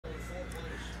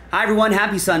Hi everyone,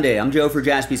 happy Sunday. I'm Joe for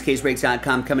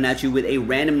JaspysCaseBreaks.com coming at you with a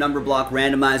random number block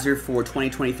randomizer for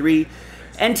 2023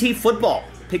 NT football.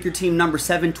 Pick your team number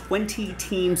 7, 20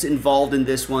 teams involved in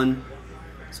this one.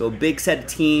 So a big set of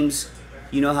teams.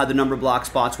 You know how the number block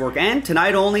spots work. And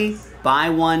tonight only, buy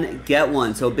one, get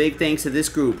one. So big thanks to this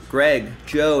group, Greg,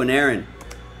 Joe, and Aaron.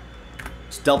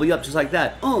 Just double you up just like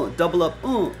that. Double up,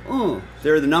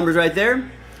 There are the numbers right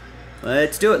there.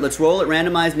 Let's do it. Let's roll it.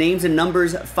 Randomize names and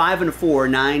numbers 5 and 4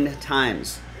 9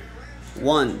 times.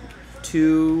 1,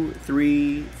 2,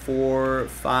 3, 4,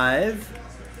 5,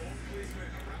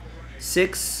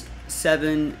 6,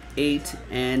 7, 8,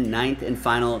 and 9th and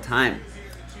final time.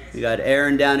 We got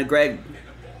Aaron down to Greg.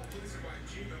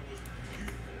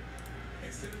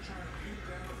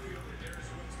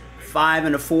 Five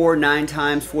and a 4 9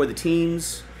 times for the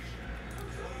teams.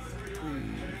 3,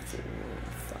 4,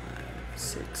 5,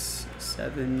 6,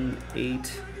 7,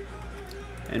 8,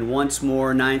 and once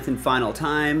more 9th and final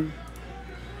time.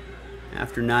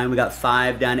 After 9, we got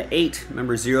 5 down to 8.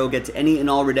 Remember, 0 gets any and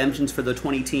all redemptions for the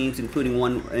 20 teams, including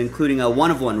one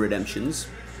of one redemptions.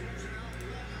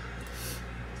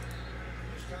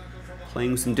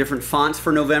 Playing with some different fonts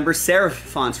for November, serif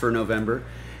fonts for November.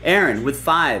 Aaron with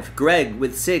 5, Greg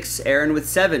with 6, Aaron with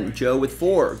 7, Joe with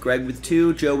 4, Greg with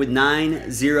 2, Joe with 9,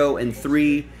 0, and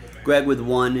 3, Greg with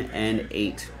 1 and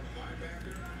 8.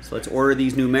 So let's order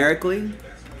these numerically.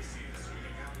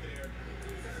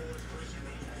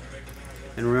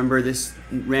 And remember, this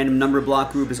random number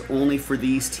block group is only for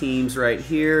these teams right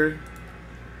here.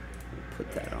 We'll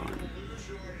put that on.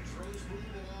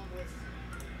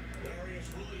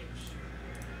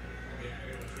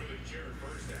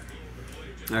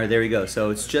 All right, there we go.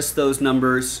 So it's just those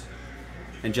numbers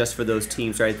and just for those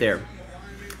teams right there.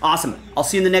 Awesome. I'll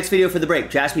see you in the next video for the break.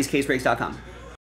 JaspysCaseBreaks.com.